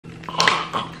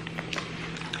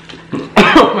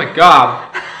my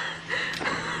god.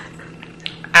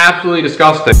 Absolutely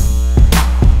disgusting.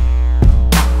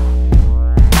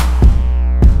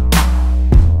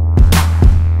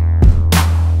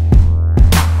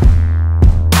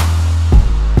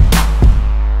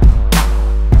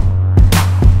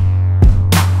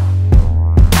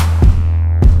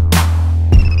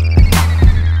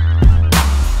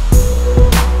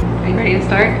 Are you ready to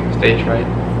start? Stage fright.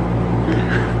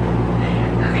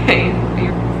 Okay.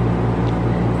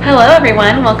 Hello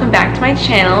everyone, welcome back to my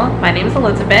channel. My name is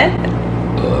Elizabeth.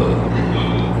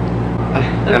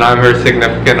 And I'm her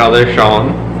significant other, Sean.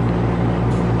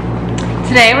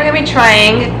 Today we're going to be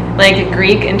trying like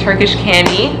Greek and Turkish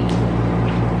candy.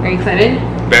 Are you excited?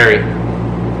 Very.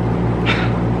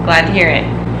 Glad to hear it.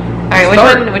 Alright,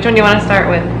 which one do you want to start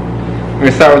with? We're going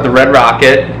to start with the Red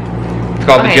Rocket. It's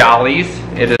called the Jollies.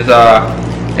 It is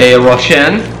a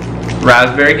Russian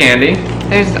raspberry candy.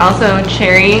 There's also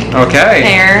cherry,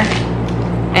 pear,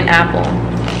 and apple.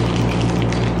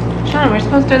 Sean, we're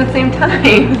supposed to do it at the same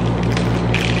time.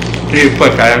 Dude,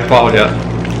 quick, I haven't swallowed yet.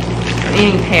 I'm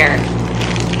eating pear.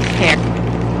 Pear.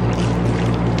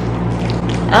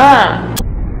 Ah.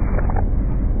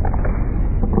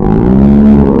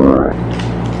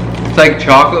 It's like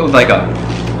chocolate with like a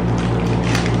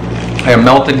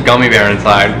melted gummy bear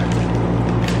inside.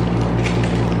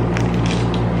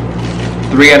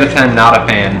 3 out of 10, not a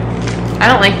fan. I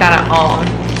don't like that at all.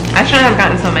 I shouldn't have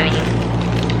gotten so many. Do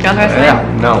you want the rest of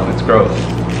it? No, it's gross.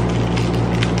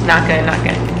 Not good, not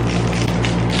good.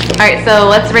 Alright, so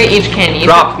let's rate each candy.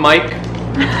 Drops, Mike.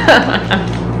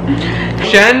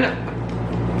 Shen,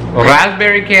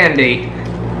 raspberry candy,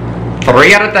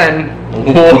 3 out of 10,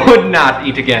 would not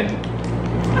eat again.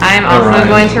 I'm also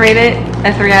going to rate it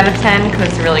a 3 out of 10 because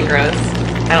it's really gross.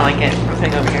 I don't like it. I'm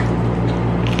putting it over here.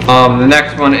 The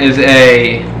next one is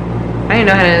a I don't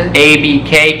know how to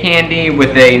ABK candy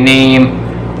with a name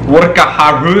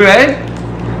Wurkaharue,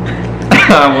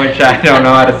 which I don't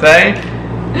know how to say.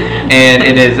 And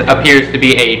it appears to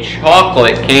be a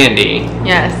chocolate candy.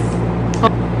 Yes.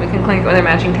 We can clink with our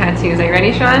matching tattoos. Are you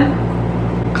ready, Sean?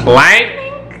 Clank!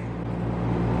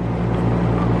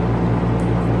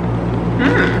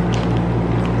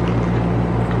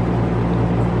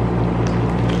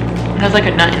 It has like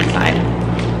a nut inside.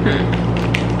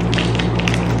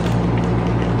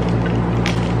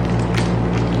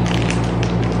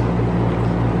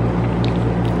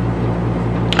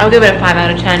 I'll give it a 5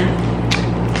 out of 10.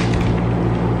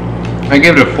 I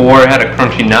give it a 4. It had a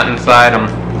crunchy nut inside. I'm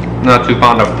not too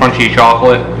fond of crunchy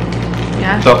chocolate.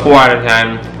 Yeah. So 4 out of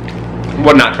 10.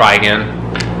 Would not try again.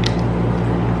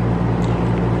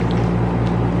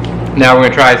 Now we're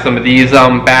gonna try some of these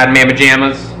Bad Mama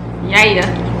Jammas.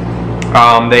 Yeah.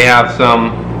 They have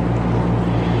some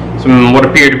what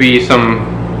appear to be some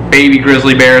baby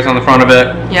grizzly bears on the front of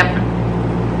it. Yep.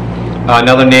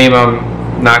 Another name I'm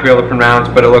not going to pronounce,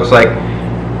 but it looks like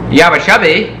Yabba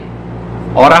Chubby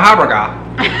or a Habraga.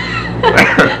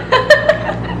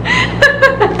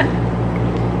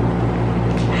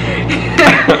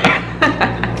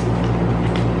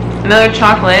 Another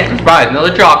chocolate. Right,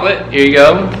 another chocolate. Here you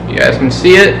go. You guys can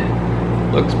see it.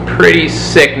 Looks pretty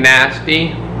sick,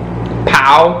 nasty.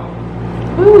 Pow.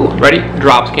 Ooh. Ready?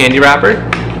 Drops candy wrapper.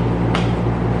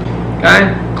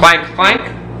 Okay. Clank, clank.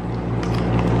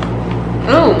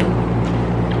 Ooh.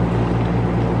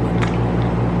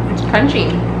 It's crunchy.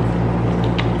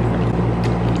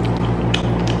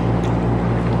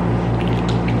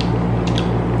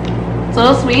 It's a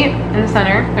little sweet in the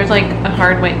center. There's like a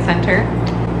hard white center.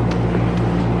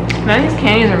 None of these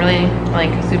candies are really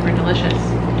like super delicious.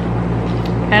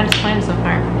 Kind of disappointed so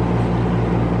far.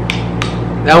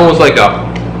 That one was like a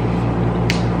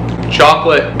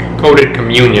chocolate coated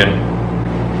communion.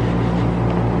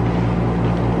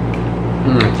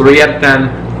 3 out of 10.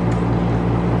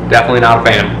 Definitely not a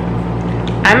fan.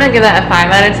 I'm gonna give that a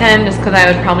 5 out of 10 just because I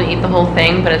would probably eat the whole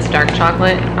thing, but it's dark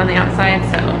chocolate on the outside,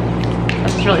 so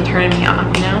that's what's really turning me off,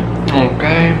 you know?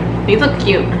 Okay. These look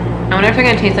cute. I wonder if they're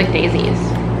gonna taste like daisies.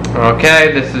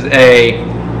 Okay, this is a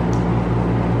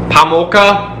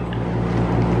Pamoka.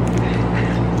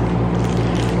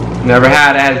 Never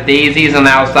had it. Has daisies on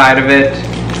the outside of it.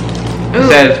 It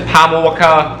says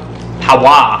Pamoka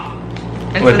Hawa.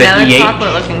 It's another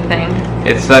chocolate looking thing.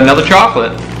 It's another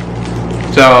chocolate.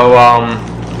 So,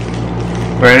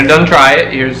 we're gonna done try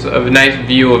it. Here's a nice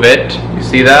view of it. You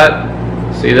see that?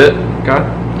 See that? Okay.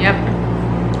 Yep.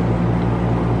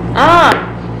 Ah!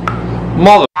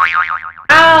 Mother.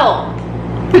 Ow!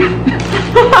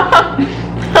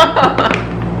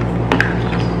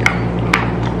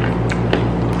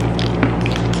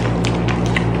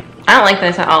 I don't like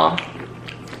this at all.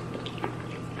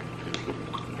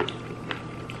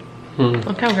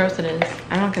 Look how gross it is.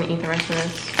 I'm not gonna eat the rest of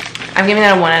this. I'm giving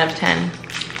that a 1 out of 10.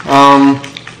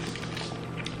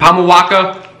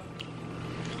 Pamawaka.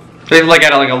 Tastes like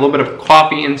it had like a little bit of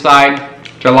coffee inside,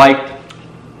 which I liked.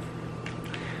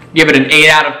 Give it an 8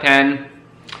 out of 10.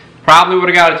 Probably would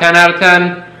have got a 10 out of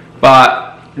 10,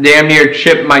 but damn near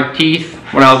chipped my teeth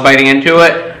when I was biting into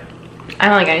it. I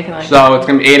don't like anything like that. So it's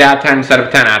gonna be 8 out of 10 instead of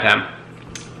 10 out of 10.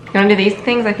 You wanna do these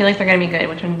things? I feel like they're gonna be good.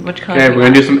 Which color? Okay, we're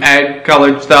gonna do some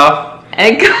egg-colored stuff.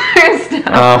 Egg-colored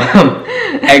stuff.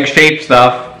 Egg-shaped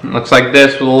stuff. Looks like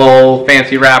this with a little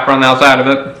fancy wrapper on the outside of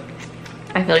it.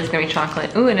 I feel like it's gonna be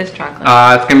chocolate. Ooh, it is chocolate.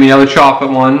 It's gonna be another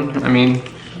chocolate one. I mean,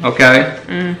 okay.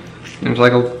 Seems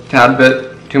like a tad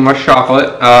bit too much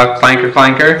chocolate. Clanker,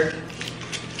 clanker.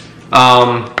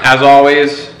 As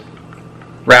always,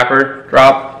 wrapper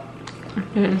drop.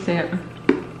 You didn't see it.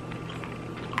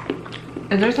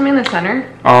 Is there something in the center?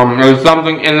 There's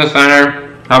something in the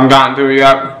center. Haven't gotten to it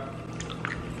yet.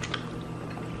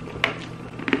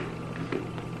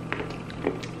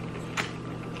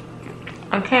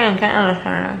 I can't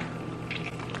understand it.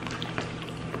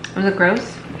 Was it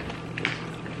gross?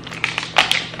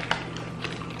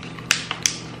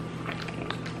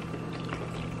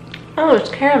 Oh, it's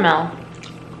caramel.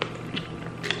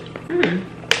 It's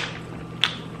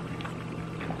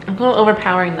a little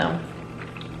overpowering though.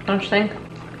 Don't you think?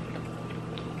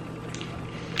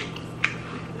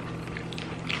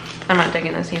 I'm not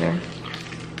digging this either.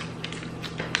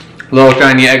 Little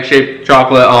shiny egg-shaped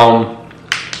chocolate.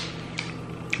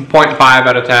 0.5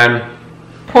 out of 10.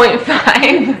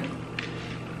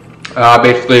 0.5?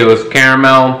 Basically it was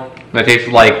caramel that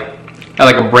tasted like, had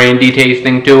like a brandy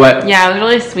tasting to it. Yeah, it was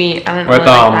really sweet. I don't with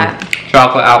really like that.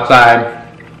 Chocolate outside.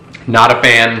 Not a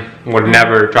fan. Would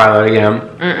never try that again.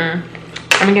 I'm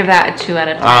gonna give that a 2 out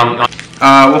of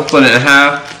 10. We'll split it in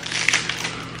half.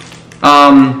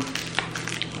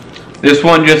 This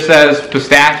one just says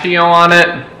pistachio on it.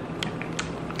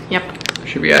 Yep. I'm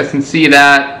sure you guys can see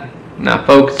that. Not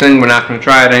focusing. We're not going to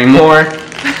try it anymore.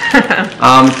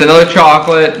 It's another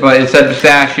chocolate, but it said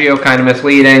pistachio, kind of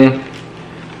misleading.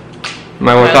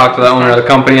 Might want to talk to the owner of the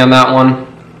company on that one.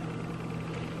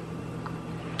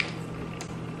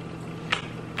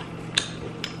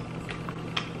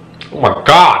 Oh my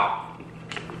god!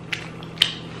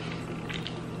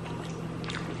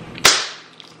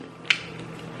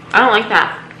 I don't like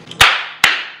that.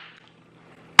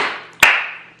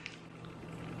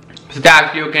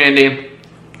 Pistachio candy,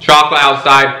 chocolate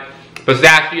outside,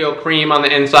 pistachio cream on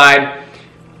the inside.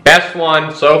 Best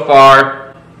one so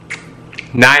far.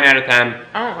 9 out of 10.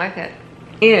 I don't like it.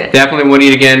 Eat it. Definitely would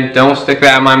eat again. Don't stick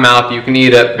that in my mouth. You can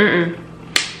eat it.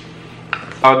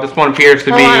 This one appears to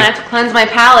be. Hold on, I have to cleanse my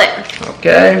palate.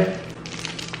 Okay.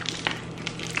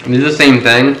 These are the same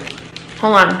thing.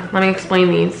 Hold on, let me explain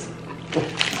these.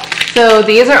 So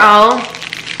these are all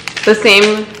the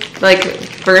same like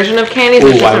version of candies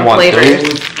with different flavors.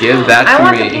 Those. Give that to me. I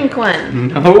want the pink one.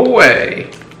 No way.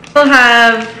 We'll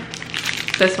have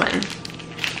this one.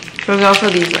 There's also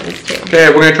these ones too. Okay,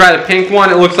 we're gonna try the pink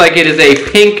one. It looks like it is a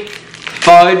pink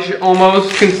fudge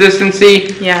almost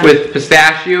consistency with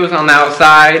pistachios on the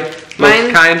outside.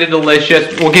 Looks kind of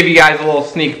delicious. We'll give you guys a little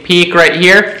sneak peek right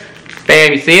here.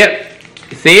 Bam, you see it?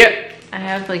 You see it? I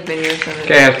have like videos of it.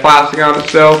 Okay, it has plastic on it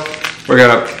still. We're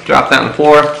gonna drop that on the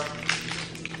floor.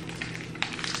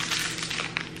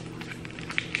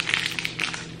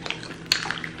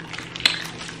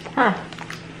 Huh.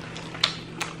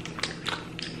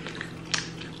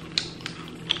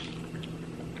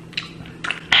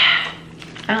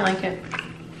 I don't like it.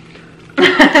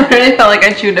 I really felt like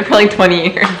I chewed it for like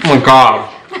 20 years. Oh my god.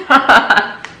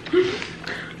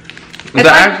 Is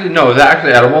that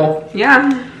actually edible?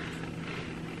 Yeah.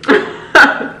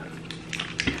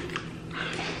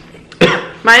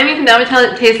 Mine, you can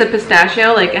definitely taste the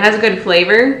pistachio. Like, it has a good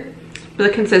flavor, but the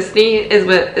consistency is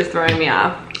what is throwing me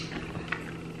off.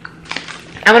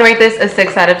 I'm gonna rate this a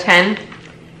 6 out of 10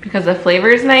 because the flavor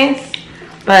is nice,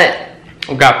 but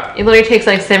it literally takes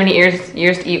like 70 years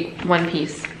to eat one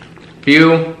piece.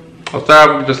 I'll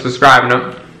start with just describing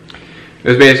it. It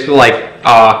was basically like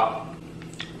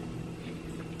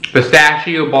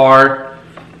pistachio bar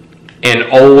and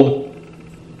old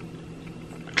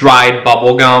dried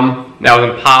bubble gum that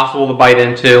was impossible to bite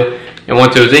into, and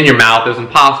once it was in your mouth, it was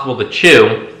impossible to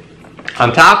chew.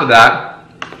 On top of that,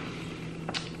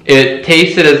 it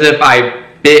tasted as if I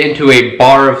bit into a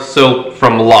bar of soap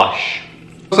from Lush.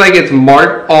 Looks like it's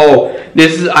marked. Oh,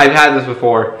 I've had this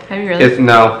before. Have you really? It's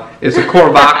a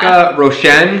Corvaca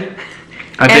Roshen.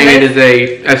 I think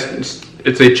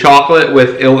it's a chocolate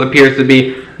with, it appears to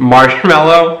be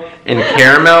marshmallow and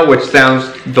caramel, which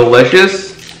sounds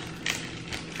delicious.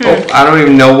 Oh, I don't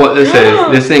even know what this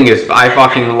is. This thing is, I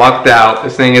fucking lucked out.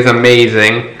 This thing is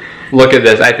amazing. Look at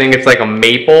this. I think it's like a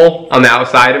maple on the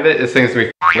outside of it. This thing's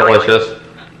gonna be delicious.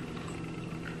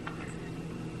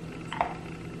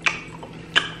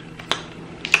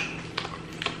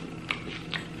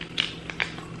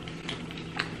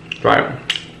 Try it.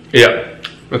 Eat it.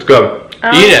 Let's go.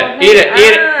 Oh, Eat it. Eat it.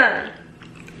 Eat it.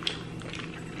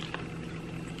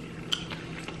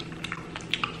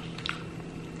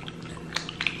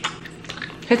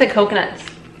 Tastes like coconuts.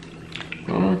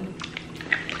 Oh,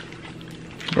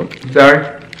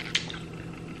 sorry.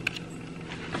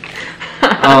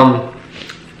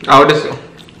 I would just.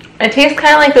 It tastes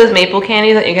kind of like those maple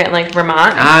candies that you get in like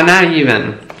Vermont. Not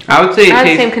even. I would say it has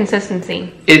the same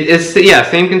consistency. It's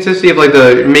same consistency of like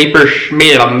the maple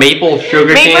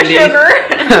sugar candies.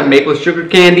 Maple sugar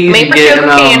candies. Maple sugar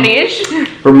candies.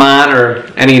 Vermont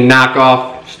or any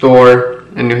knockoff store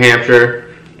in New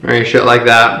Hampshire or any shit like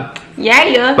that.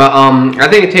 Yeah. But I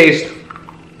think it tastes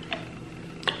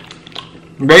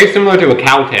very similar to a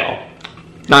cowtail.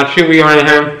 Not chewy or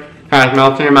anything. Kind of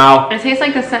melts in your mouth. It tastes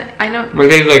like the scent. I know. It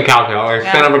tastes like a cowtail, or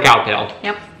scent of a cowtail.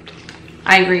 Yep.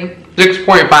 I agree.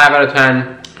 6.5 out of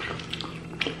 10.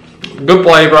 Good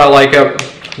flavor, I like it.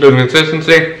 Good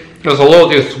consistency. It's a little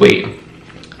too sweet.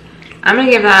 I'm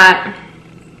gonna give that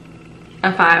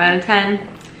a 5 out of 10.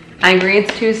 I agree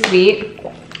it's too sweet,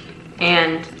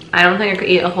 and I don't think I could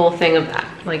eat a whole thing of that.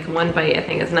 Like one bite I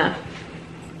think is enough.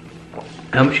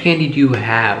 How much candy do you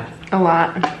have? A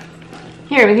lot.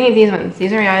 Here, we can eat these ones.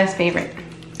 These are Yaya's favorite.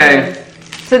 Okay.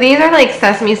 So these are like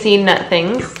sesame seed nut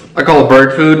things. I call it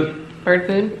bird food. Bird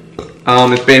food?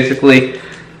 It's basically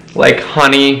like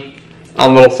honey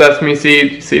on little sesame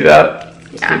seeds. You see that?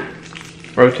 Yeah.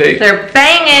 Rotate. They're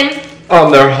banging.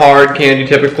 They're hard candy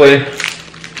typically.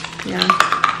 Yeah.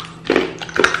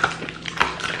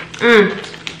 Mmm.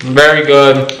 Very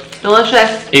good.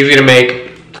 Delicious. Easy to make.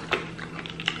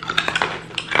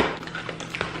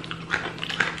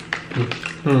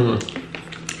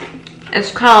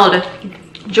 It's called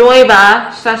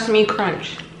Joyba Sesame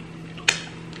Crunch.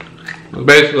 It's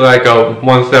basically like a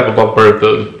one step above bird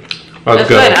food. That's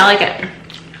good. I like it.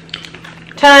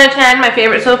 10 out of 10. My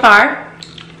favorite so far.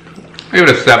 I give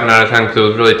it a 7 out of 10 because it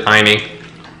was really tiny.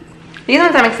 These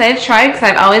ones I'm excited to try because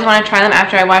I've always wanted to try them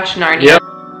after I watched Narnia. Yep.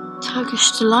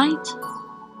 Turkish delight.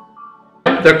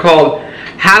 They're called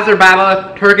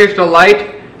Hazerbaba Turkish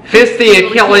Delight Fisty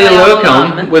Achille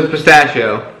Locum with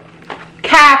pistachio.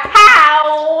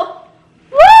 Kapow!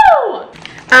 Woo!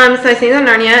 So I seen them on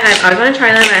Narnia. I always want to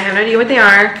try them. I have no idea what they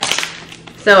are.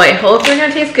 So I hope they're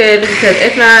gonna taste good because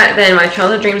if not, then my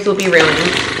childhood dreams will be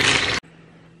ruined.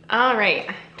 All right,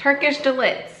 Turkish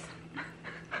delights.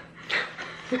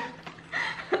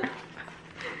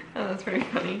 Oh, that's pretty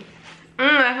funny.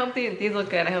 I hope these look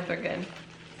good. I hope they're good.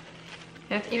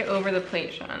 You have to eat it over the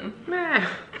plate, Sean.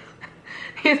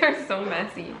 These are so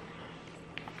messy.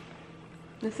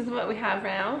 This is what we have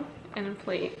now in a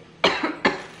plate.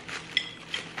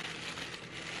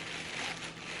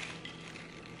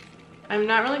 I'm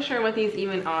not really sure what these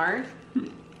even are.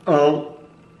 Oh.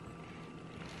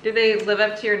 Do they live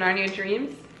up to your Narnia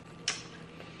dreams?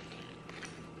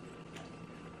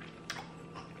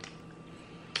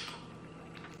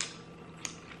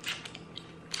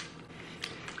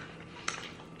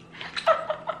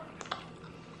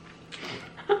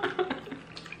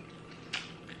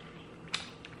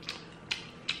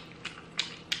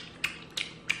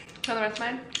 Try the rest of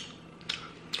mine.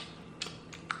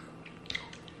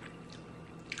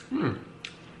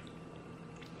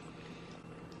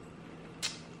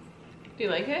 Do you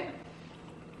like it?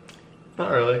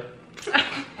 Not really. That's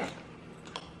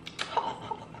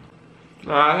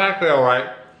actually alright.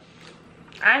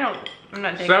 I'm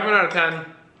not digging 7 out of 10.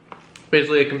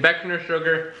 Basically a confectioner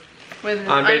sugar. With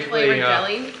basically, unflavored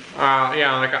jelly?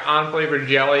 Yeah, like an unflavored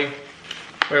jelly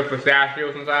with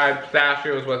pistachios inside.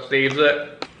 Pistachio is what saves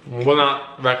it. Will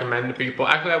not recommend to people.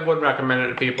 Actually, I would recommend it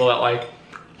to people that like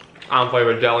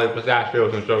unflavored jelly,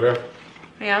 pistachios, and sugar.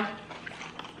 Yeah.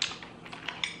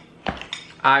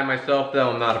 I myself,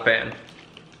 though, am not a fan.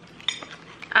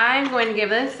 I'm going to give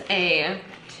this a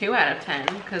 2 out of 10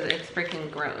 because it's freaking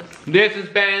gross. This has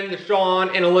been the Sean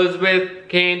and Elizabeth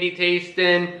Candy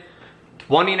Tasting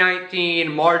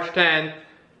 2019, March 10th.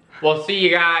 We'll see you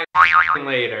guys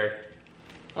later.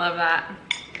 Love that.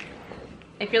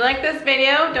 If you like this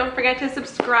video, don't forget to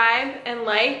subscribe and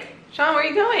like. Sean, where are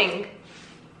you going?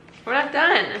 We're not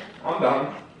done. I'm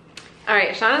done.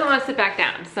 Alright, Sean doesn't want to sit back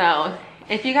down. So,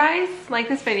 if you guys like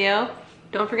this video,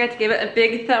 don't forget to give it a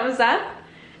big thumbs up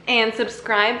and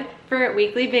subscribe for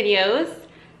weekly videos.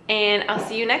 And I'll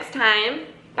see you next time.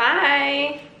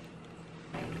 Bye!